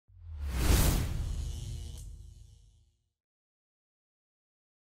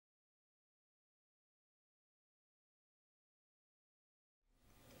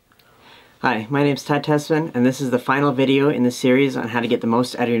Hi, my name is Tessmann, and this is the final video in the series on how to get the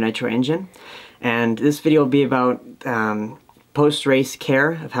most out of your nitro engine. And this video will be about post-race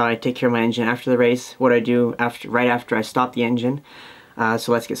care, of how I take care of my engine after the race, what I do right after I stop the engine.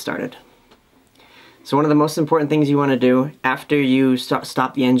 So let's get started. So one of the most important things you want to do after you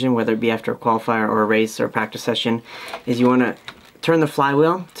stop the engine, whether it be after a qualifier or a race or a practice session, is you want to turn the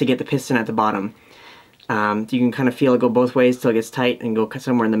flywheel to get the piston at the bottom. You can kind of feel it go both ways till it gets tight and go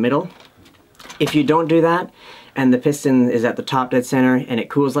somewhere in the middle. If you don't do that and the piston is at the top dead center and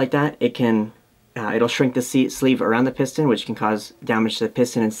it cools like that, it'll shrink the sleeve around the piston, which can cause damage to the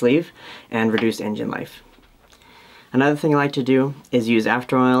piston and sleeve and reduce engine life. Another thing I like to do is use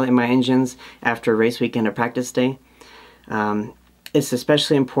after oil in my engines after a race weekend or practice day. It's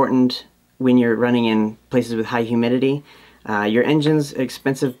especially important when you're running in places with high humidity. Your engine's an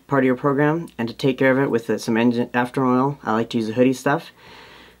expensive part of your program, and to take care of it with some engine after oil, I like to use the hoodie stuff.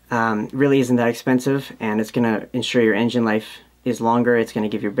 Really isn't that expensive, and it's going to ensure your engine life is longer. It's going to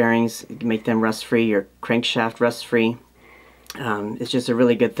give your bearings, make them rust-free, your crankshaft rust-free. It's just a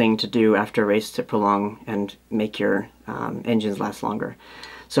really good thing to do after a race to prolong and make your engines last longer.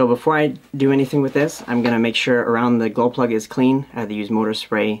 So before I do anything with this, I'm going to make sure around the glow plug is clean. I either use motor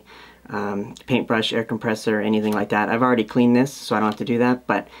spray, paintbrush, air compressor, anything like that. I've already cleaned this, so I don't have to do that,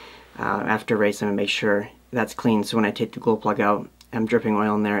 but after a race I'm going to make sure that's clean, so when I take the glow plug out, I'm dripping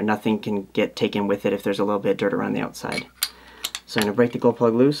oil in there and nothing can get taken with it if there's a little bit of dirt around the outside. So I'm going to break the glow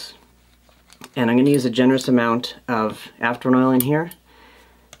plug loose, and I'm going to use a generous amount of after oil in here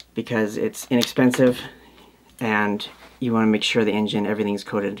because it's inexpensive and you want to make sure the engine, everything's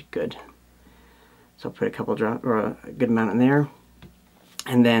coated good. So I'll put a couple drop or a good amount in there,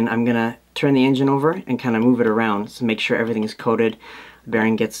 and then I'm going to turn the engine over and kind of move it around to make sure everything's coated, the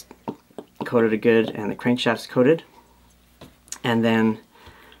bearing gets coated good and the crankshaft's coated. And then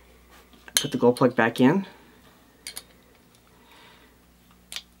put the glow plug back in,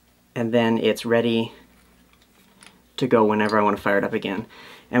 and then it's ready to go whenever I want to fire it up again.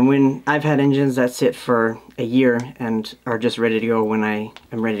 And when I've had engines that sit for a year and are just ready to go when I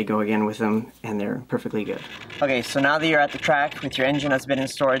am ready to go again with them, and they're perfectly good. Okay, so now that you're at the track with your engine that's been in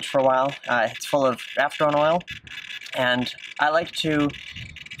storage for a while, it's full of after-on oil, and I like to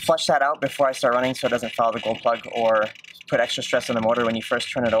flush that out before I start running so it doesn't foul the glow plug or put extra stress on the motor when you first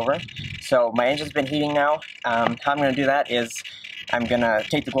turn it over. So my engine's been heating now. How I'm going to do that is I'm going to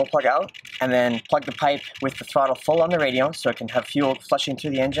take the glow plug out and then plug the pipe with the throttle full on the radio so it can have fuel flushing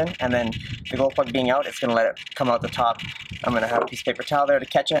through the engine, and then the glow plug being out, it's going to let it come out the top. I'm going to have a piece of paper towel there to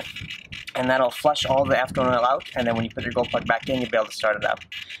catch it, and that'll flush all the after oil out, and then when you put your glow plug back in, you'll be able to start it up.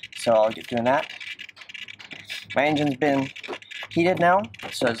 So I'll get doing that. My engine's been heated now,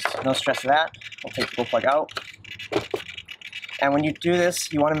 so there's no stress of that. I'll take the glow plug out. And when you do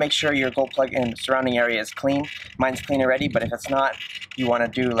this, you want to make sure your glow plug and surrounding area is clean. Mine's clean already, but if it's not, you want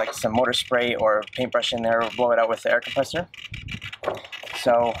to do like some motor spray or paintbrush in there, or blow it out with the air compressor.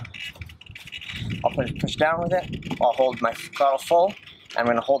 So I'll push down with it. I'll hold my throttle full. I'm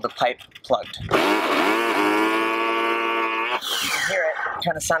going to hold the pipe plugged. You can hear it.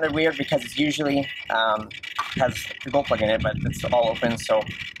 Kind of sounded weird because it usually has the glow plug in it, but it's all open, so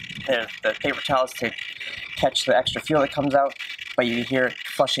there's the paper towels to catch the extra fuel that comes out, but you hear it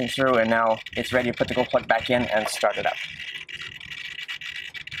flushing through, and now it's ready to put the glow plug back in and start it up.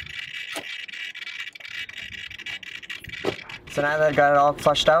 So now that I've got it all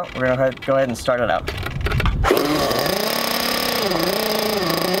flushed out, we're going to go ahead and start it up.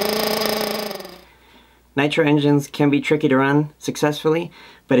 Nitro engines can be tricky to run successfully,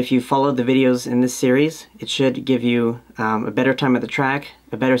 but if you follow the videos in this series, it should give you a better time at the track,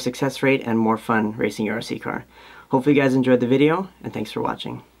 a better success rate, and more fun racing your RC car. Hopefully you guys enjoyed the video, and thanks for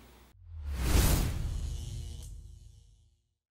watching.